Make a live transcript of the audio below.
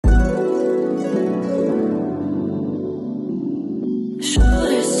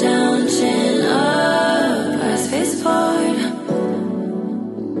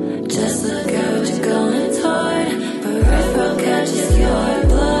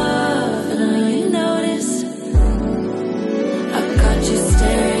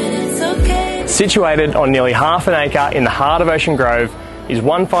Situated on nearly half an acre in the heart of Ocean Grove is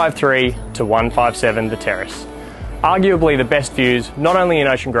 153 to 157 The Terrace. Arguably the best views not only in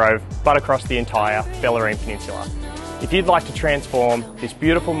Ocean Grove but across the entire Bellarine Peninsula. If you'd like to transform this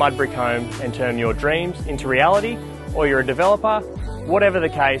beautiful mud brick home and turn your dreams into reality, or you're a developer, whatever the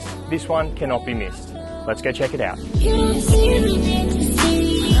case, this one cannot be missed. Let's go check it out.